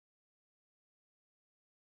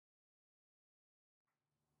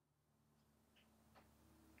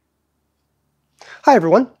Hi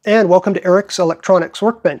everyone, and welcome to Eric's Electronics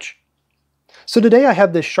Workbench. So today I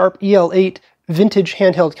have this Sharp EL-8 vintage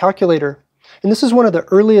handheld calculator, and this is one of the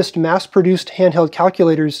earliest mass-produced handheld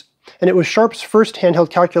calculators, and it was Sharp's first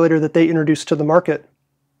handheld calculator that they introduced to the market.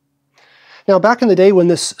 Now back in the day when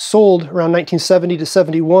this sold around 1970 to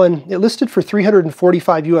 71, it listed for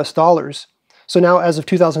 $345 US. So now as of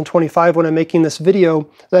 2025 when I'm making this video,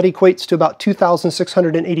 that equates to about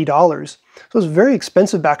 $2,680. So it was very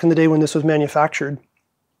expensive back in the day when this was manufactured.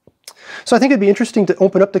 So I think it'd be interesting to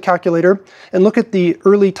open up the calculator and look at the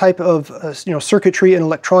early type of circuitry and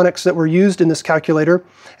electronics that were used in this calculator,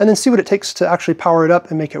 and then see what it takes to actually power it up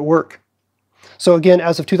and make it work. So again,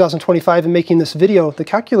 as of 2025 in making this video, the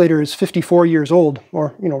calculator is 54 years old,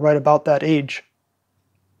 or right about that age.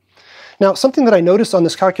 Now, something that I noticed on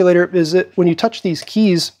this calculator is that when you touch these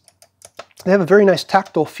keys, they have a very nice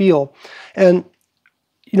tactile feel. And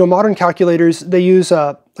modern calculators, they use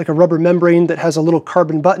like a rubber membrane that has a little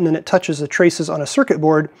carbon button and it touches the traces on a circuit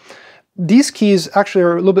board. These keys actually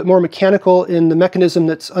are a little bit more mechanical in the mechanism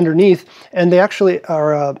that's underneath, and they actually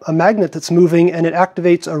are a magnet that's moving, and it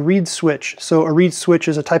activates a reed switch. So a reed switch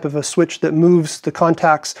is a type of a switch that moves the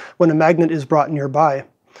contacts when a magnet is brought nearby.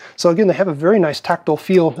 So again, they have a very nice tactile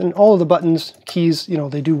feel, and all of the buttons, keys,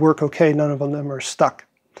 they do work okay. None of them are stuck.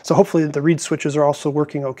 So hopefully the reed switches are also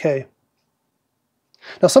working okay.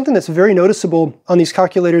 Now something that's very noticeable on these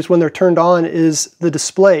calculators when they're turned on is the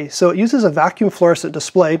display. So it uses a vacuum fluorescent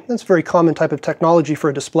display. That's a very common type of technology for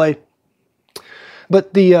a display.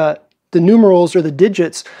 But the numerals or the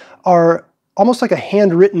digits are almost like a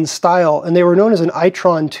handwritten style, and they were known as an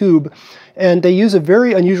Itron tube, and they use a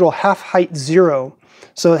very unusual half-height 0.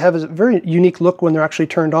 So they have a very unique look when they're actually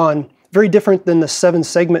turned on. Very different than the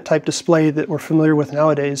 7-segment type display that we're familiar with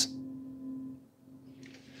nowadays.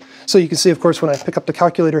 So you can see, of course, when I pick up the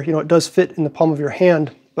calculator, it does fit in the palm of your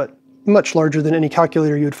hand, but much larger than any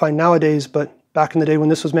calculator you would find nowadays. But back in the day when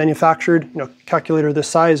this was manufactured, calculator this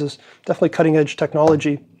size is definitely cutting-edge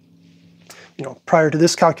technology. Prior to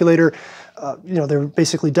this calculator, they were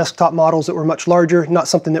basically desktop models that were much larger, not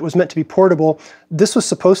something that was meant to be portable. This was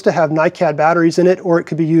supposed to have NiCad batteries in it, or it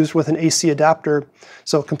could be used with an AC adapter.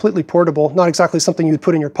 So completely portable, not exactly something you'd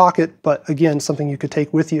put in your pocket, but again, something you could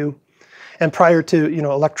take with you. And prior to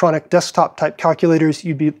electronic desktop type calculators,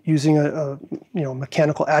 you'd be using a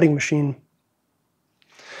mechanical adding machine.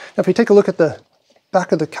 Now if we take a look at the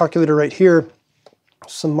back of the calculator right here,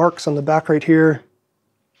 some marks on the back right here.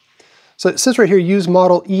 So it says right here, use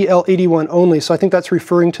model EL-81 only. So I think that's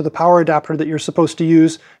referring to the power adapter that you're supposed to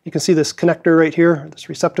use. You can see this connector right here, this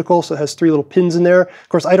receptacle, so it has 3 little pins in there. Of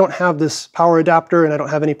course, I don't have this power adapter and I don't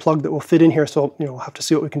have any plug that will fit in here, so we'll have to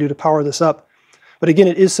see what we can do to power this up. But again,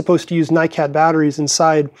 it is supposed to use NiCad batteries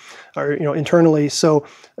inside, or internally, so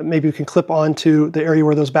maybe we can clip onto the area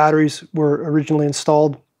where those batteries were originally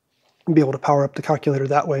installed and be able to power up the calculator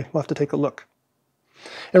that way. We'll have to take a look.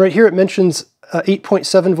 And right here it mentions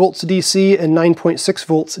 8.7 volts DC and 9.6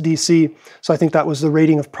 volts DC. So I think that was the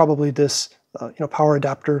rating of probably this power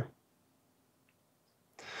adapter.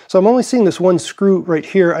 So I'm only seeing this one screw right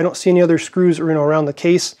here. I don't see any other screws around the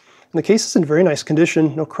case. And the case is in very nice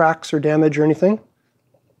condition, no cracks or damage or anything.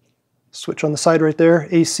 Switch on the side right there,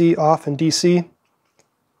 AC off and DC.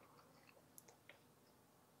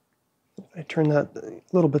 If I turn that a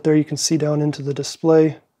little bit there, you can see down into the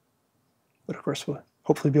display. But of course, we'll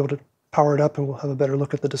hopefully be able to power it up and we'll have a better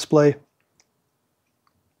look at the display.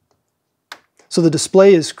 So the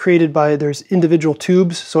display is created by, there's individual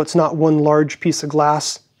tubes, so it's not one large piece of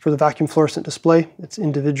glass for the vacuum fluorescent display. It's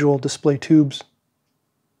individual display tubes.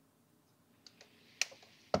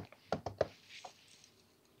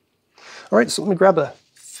 All right, so let me grab a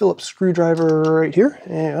Phillips screwdriver right here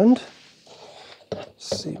and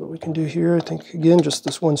see what we can do here. I think, again, just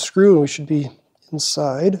this one screw and we should be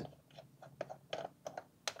inside.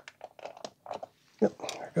 Yep,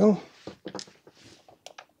 there we go.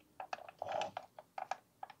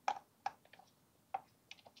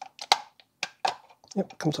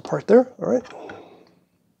 Yep, comes apart there, all right.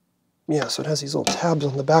 Yeah, so it has these little tabs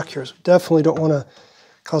on the back here, so definitely don't want to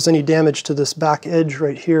cause any damage to this back edge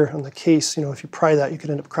right here on the case. If you pry that, you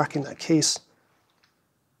could end up cracking that case.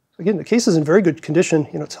 Again, the case is in very good condition.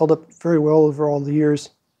 It's held up very well over all the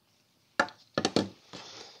years.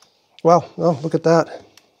 Wow, well, look at that.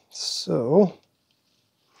 So,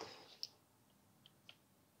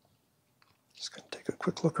 just going to take a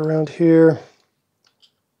quick look around here.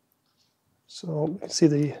 So you can see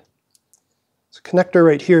the connector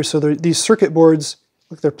right here. So these circuit boards,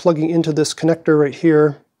 look, they're plugging into this connector right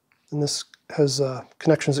here, and this has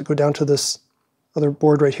connections that go down to this other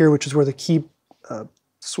board right here, which is where the key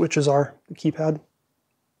switches are, the keypad.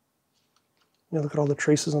 Look at all the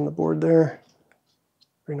traces on the board there.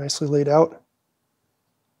 Very nicely laid out.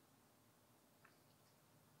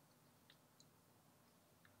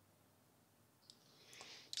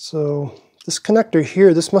 So this connector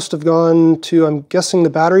here, this must have gone to, I'm guessing, the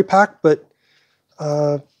battery pack, but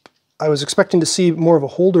I was expecting to see more of a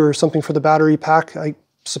holder or something for the battery pack. I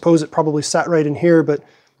suppose it probably sat right in here, but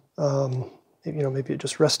maybe it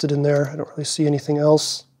just rested in there. I don't really see anything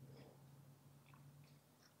else.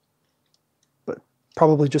 But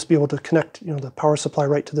probably just be able to connect, the power supply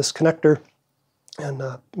right to this connector, and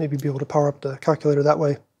maybe be able to power up the calculator that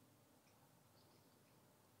way.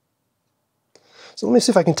 So let me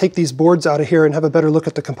see if I can take these boards out of here and have a better look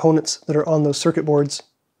at the components that are on those circuit boards.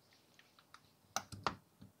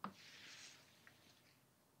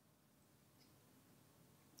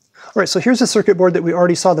 All right, so here's a circuit board that we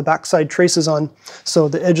already saw the backside traces on. So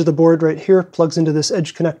the edge of the board right here plugs into this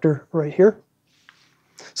edge connector right here.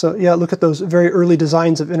 So yeah, look at those very early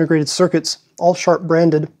designs of integrated circuits, all Sharp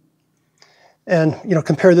branded. And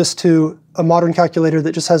compare this to a modern calculator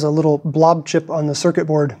that just has a little blob chip on the circuit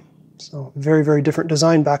board. So very, very different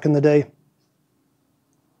design back in the day.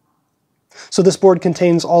 So this board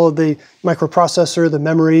contains all of the microprocessor, the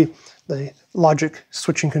memory, the logic,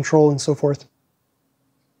 switching control, and so forth.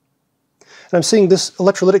 And I'm seeing this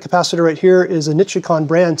electrolytic capacitor right here is a Nichicon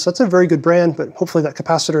brand, so that's a very good brand, but hopefully that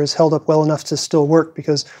capacitor is held up well enough to still work,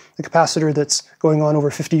 because the capacitor that's going on over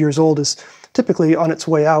 50 years old is typically on its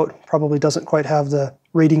way out, probably doesn't quite have the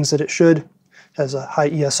ratings that it should, has a high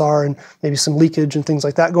ESR and maybe some leakage and things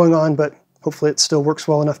like that going on, but hopefully it still works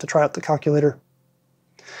well enough to try out the calculator.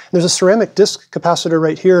 And there's a ceramic disc capacitor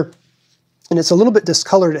right here, and it's a little bit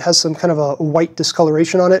discolored. It has some kind of a white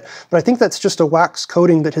discoloration on it, but I think that's just a wax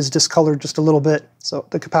coating that has discolored just a little bit, so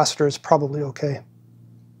the capacitor is probably okay.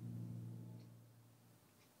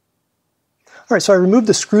 All right, so I removed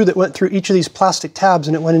the screw that went through each of these plastic tabs,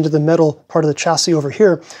 and it went into the metal part of the chassis over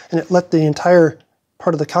here, and it let the entire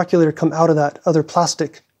part of the calculator come out of that other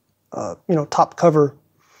plastic top cover.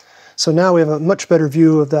 So now we have a much better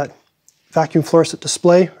view of that vacuum fluorescent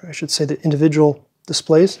display, or I should say the individual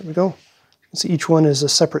displays. There we go. You can see each one is a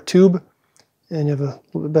separate tube, and you have a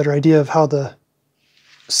little bit better idea of how the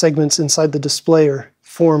segments inside the display are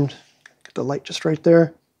formed. Get the light just right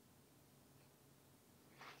there.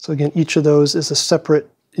 So again, each of those is a separate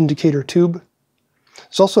indicator tube.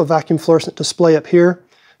 There's also a vacuum fluorescent display up here,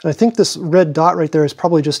 and I think this red dot right there is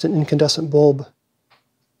probably just an incandescent bulb.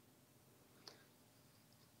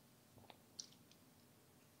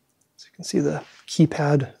 So you can see the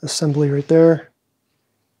keypad assembly right there.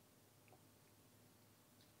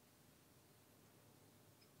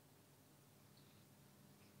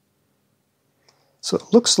 So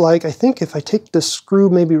it looks like, I think if I take this screw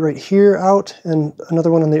maybe right here out and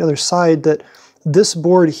another one on the other side, that this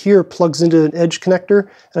board here plugs into an edge connector,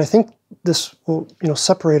 and I think this will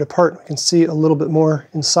separate apart. We can see a little bit more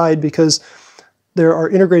inside, because there are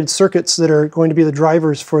integrated circuits that are going to be the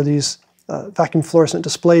drivers for these vacuum fluorescent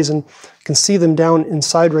displays, and you can see them down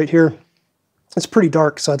inside right here. It's pretty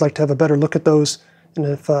dark, so I'd like to have a better look at those, and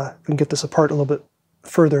if we can get this apart a little bit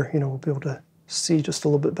further, we'll be able to see just a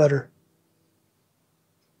little bit better.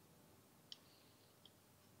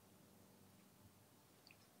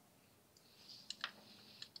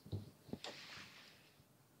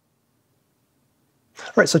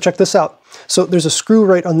 All right, so check this out. So there's a screw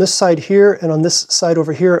right on this side here and on this side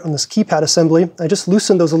over here on this keypad assembly. I just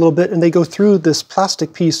loosened those a little bit, and they go through this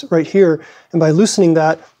plastic piece right here. And by loosening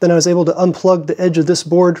that, then I was able to unplug the edge of this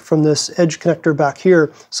board from this edge connector back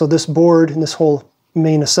here. So this board and this whole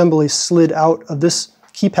main assembly slid out of this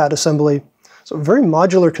keypad assembly. So very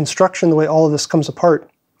modular construction, the way all of this comes apart.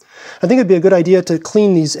 I think it'd be a good idea to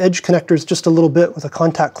clean these edge connectors just a little bit with a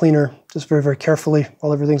contact cleaner, just very, very carefully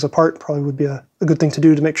while everything's apart. Probably would be a good thing to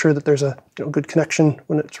do to make sure that there's a good connection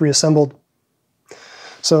when it's reassembled.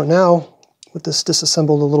 So now, with this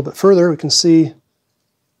disassembled a little bit further, we can see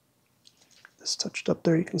this touched up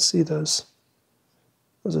there. You can see those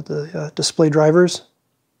are the display drivers.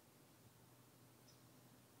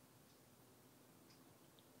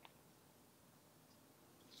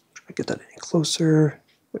 Try to get that any closer.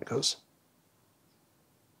 There it goes.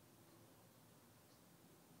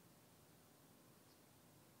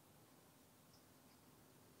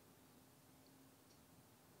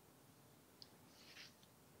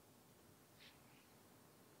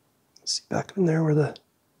 See back in there where the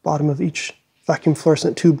bottom of each vacuum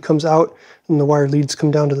fluorescent tube comes out and the wire leads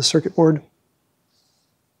come down to the circuit board.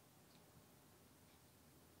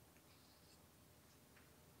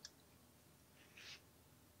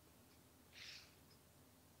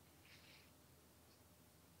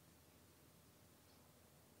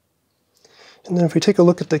 And then if we take a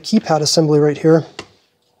look at the keypad assembly right here,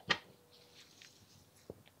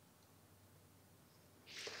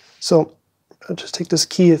 so I'll just take this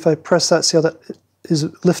key, if I press that, see how that is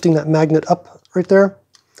lifting that magnet up right there?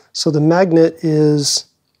 So the magnet is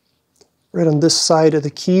right on this side of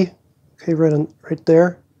the key, okay, right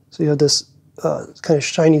there. So you have this kind of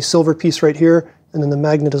shiny silver piece right here, and then the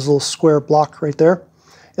magnet is a little square block right there.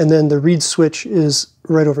 And then the reed switch is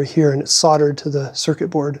right over here, and it's soldered to the circuit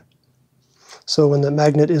board. So when the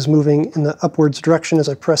magnet is moving in the upwards direction as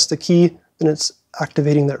I press the key, then it's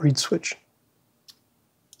activating that reed switch.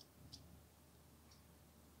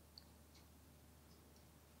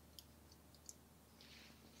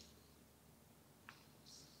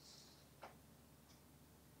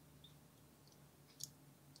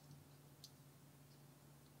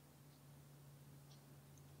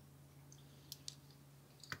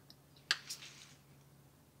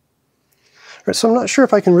 All right, so I'm not sure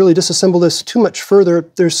if I can really disassemble this too much further.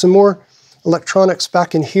 There's some more electronics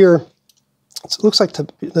back in here. It looks like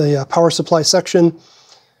the power supply section,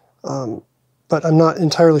 but I'm not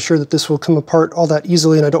entirely sure that this will come apart all that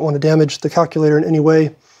easily, and I don't want to damage the calculator in any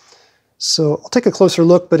way. So I'll take a closer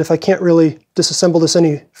look, but if I can't really disassemble this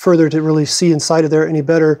any further to really see inside of there any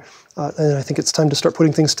better, then I think it's time to start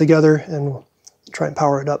putting things together, and we'll try and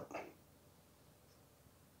power it up.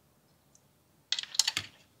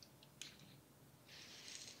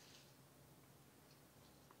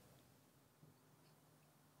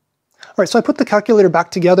 All right, so I put the calculator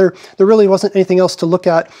back together. There really wasn't anything else to look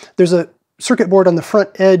at. There's a circuit board on the front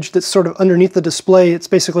edge that's sort of underneath the display. It's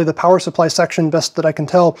basically the power supply section, best that I can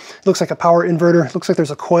tell. It looks like a power inverter. It looks like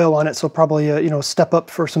there's a coil on it, so probably a step up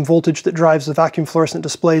for some voltage that drives the vacuum fluorescent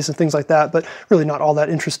displays and things like that, but really not all that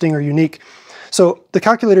interesting or unique. So the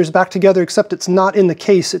calculator is back together, except it's not in the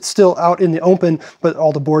case. It's still out in the open, but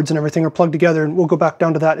all the boards and everything are plugged together, and we'll go back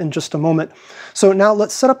down to that in just a moment. So now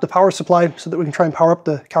let's set up the power supply so that we can try and power up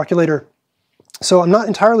the calculator. So I'm not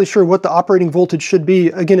entirely sure what the operating voltage should be.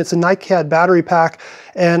 Again, it's a NiCad battery pack,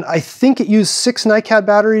 and I think it used 6 NiCad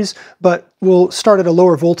batteries, but we'll start at a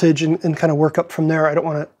lower voltage and kind of work up from there. I don't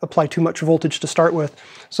want to apply too much voltage to start with.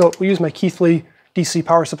 So we'll use my Keithley DC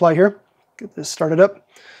power supply here. Get this started up.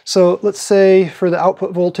 So let's say for the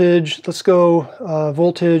output voltage, let's go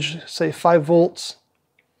voltage, say 5 volts.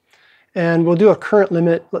 And we'll do a current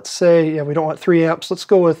limit. Let's say, we don't want 3 amps. Let's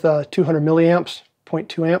go with 200 milliamps,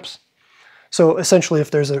 0.2 amps. So essentially,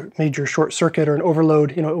 if there's a major short circuit or an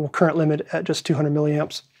overload, it will current limit at just 200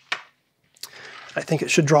 milliamps. I think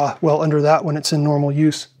it should draw well under that when it's in normal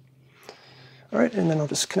use. All right, and then I'll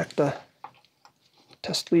just connect the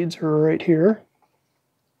test leads right here.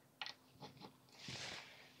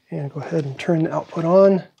 And go ahead and turn the output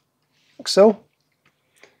on, like so.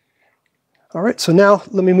 All right, so now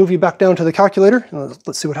let me move you back down to the calculator, and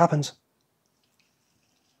let's see what happens.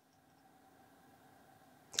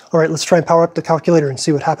 All right, let's try and power up the calculator and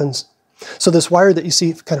see what happens. So this wire that you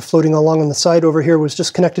see kind of floating along on the side over here was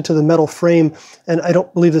just connected to the metal frame, and I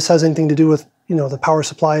don't believe this has anything to do with, the power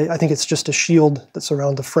supply. I think it's just a shield that's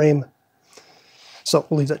around the frame. So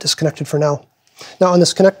we'll leave that disconnected for now. Now on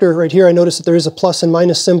this connector right here, I noticed that there is a plus and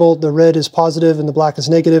minus symbol. The red is positive and the black is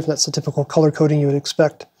negative. That's the typical color coding you would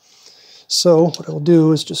expect. So what I will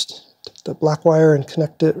do is just take the black wire and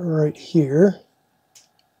connect it right here.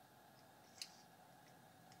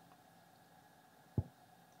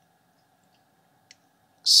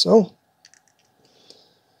 So,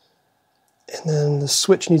 and then the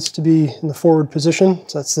switch needs to be in the forward position.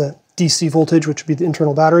 So that's the DC voltage, which would be the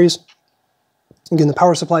internal batteries. Again, the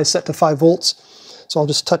power supply is set to 5 volts. So I'll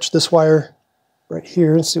just touch this wire right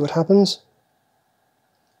here and see what happens.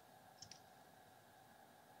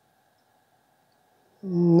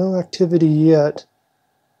 No activity yet.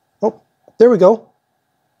 Oh, there we go.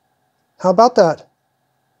 How about that?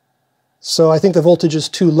 So I think the voltage is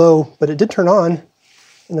too low, but it did turn on,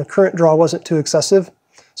 and the current draw wasn't too excessive.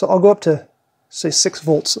 So I'll go up to, say, 6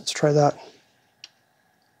 volts. Let's try that.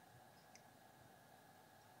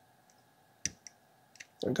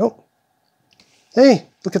 There we go. Hey,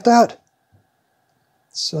 look at that.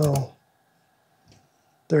 So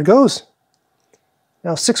there it goes.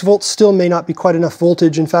 Now 6 volts still may not be quite enough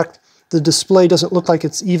voltage. In fact, the display doesn't look like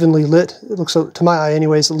it's evenly lit. It looks, to my eye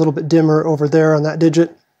anyways, a little bit dimmer over there on that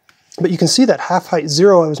digit. But you can see that half-height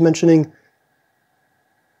 0 I was mentioning.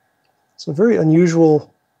 It's a very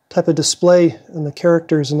unusual type of display in the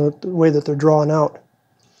characters and the way that they're drawn out.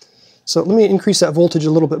 So let me increase that voltage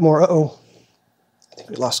a little bit more. Uh-oh, I think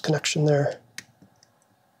we lost connection there.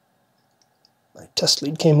 My test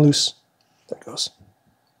lead came loose. There it goes.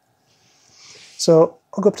 So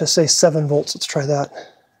I'll go up to, say, 7 volts. Let's try that.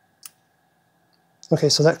 Okay,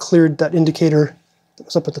 so that cleared that indicator that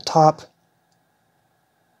was up at the top.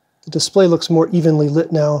 The display looks more evenly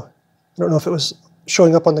lit now. I don't know if it was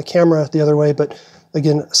showing up on the camera the other way, but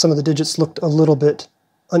again, some of the digits looked a little bit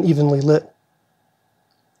unevenly lit.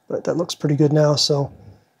 But that looks pretty good now, so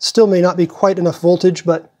still may not be quite enough voltage,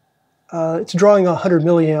 but it's drawing 100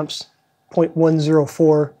 milliamps,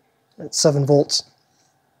 0.104 at 7 volts.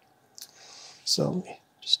 So let me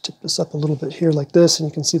just tip this up a little bit here like this, and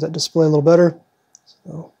you can see that display a little better.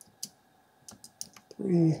 So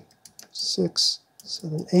 3, 6,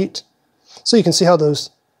 7, 8. So you can see how those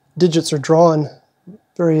digits are drawn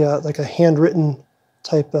very like a handwritten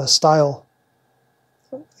type style.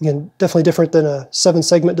 Again, definitely different than a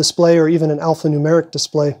 7-segment display or even an alphanumeric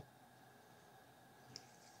display.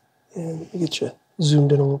 And let me get you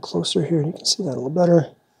zoomed in a little closer here, and you can see that a little better.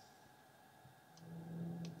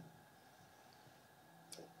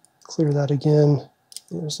 Clear that again.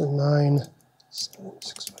 There's a 9, 7,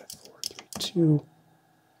 6, 5, 4, 3, 2.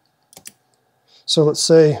 So let's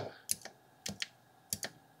say,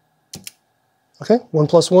 okay, 1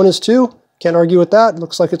 plus 1 is 2. Can't argue with that.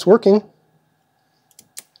 Looks like it's working.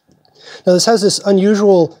 Now this has this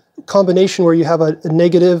unusual combination where you have a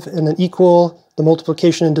negative and an equal, the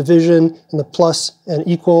multiplication and division, and the plus and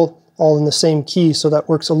equal all in the same key, so that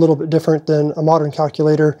works a little bit different than a modern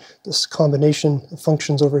calculator, this combination of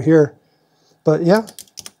functions over here. But yeah,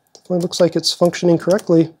 definitely looks like it's functioning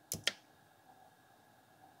correctly.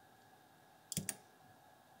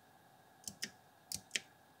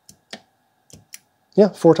 Yeah,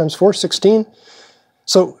 4 times 4, 16.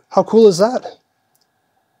 So how cool is that?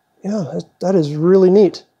 Yeah, that is really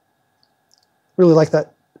neat. Really like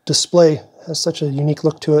that display. It has such a unique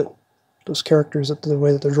look to it. Those characters, the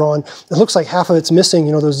way that they're drawn. It looks like half of it's missing.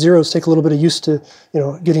 You know, those zeros take a little bit of use to, you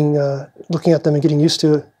know, getting looking at them and getting used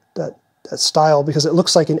to that style, because it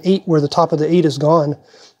looks like an 8 where the top of the 8 is gone.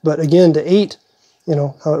 But again, the 8, you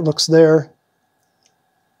know, how it looks there.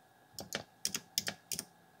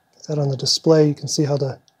 Get that on the display. You can see how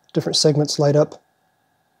the different segments light up.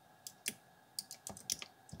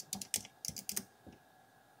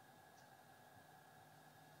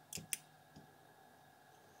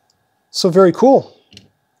 So very cool.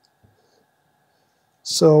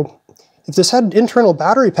 So if this had an internal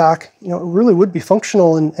battery pack, you know, it really would be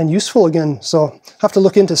functional and useful again. So I have to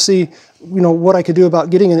look in to see, you know, what I could do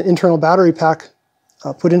about getting an internal battery pack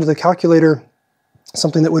put into the calculator,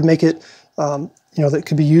 something that would make it, you know, that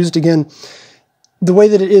could be used again. The way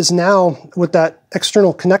that it is now with that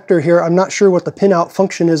external connector here, I'm not sure what the pinout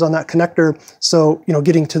function is on that connector. So, you know,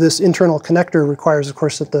 getting to this internal connector requires, of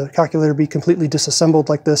course, that the calculator be completely disassembled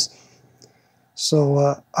like this. So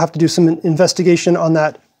I have to do some investigation on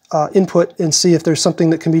that input and see if there's something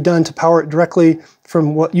that can be done to power it directly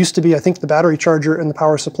from what used to be, I think, the battery charger and the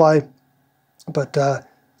power supply. But the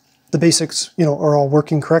basics, you know, are all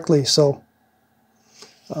working correctly. So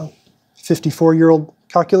 54-year-old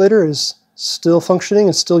calculator is still functioning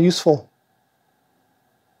and still useful.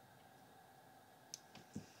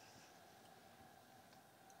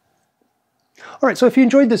 All right, so if you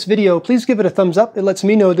enjoyed this video, please give it a thumbs up. It lets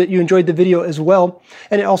me know that you enjoyed the video as well,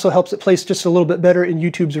 and it also helps it place just a little bit better in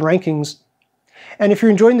YouTube's rankings. And if you're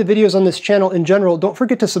enjoying the videos on this channel in general, don't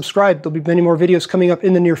forget to subscribe. There'll be many more videos coming up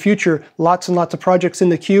in the near future. Lots and lots of projects in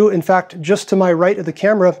the queue. In fact, just to my right of the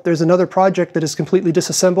camera, there's another project that is completely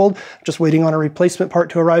disassembled. Just waiting on a replacement part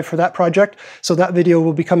to arrive for that project. So that video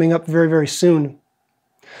will be coming up very, very soon.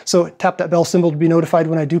 So tap that bell symbol to be notified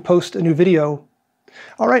when I do post a new video.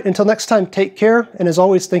 All right, until next time, take care. And as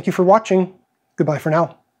always, thank you for watching. Goodbye for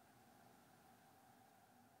now.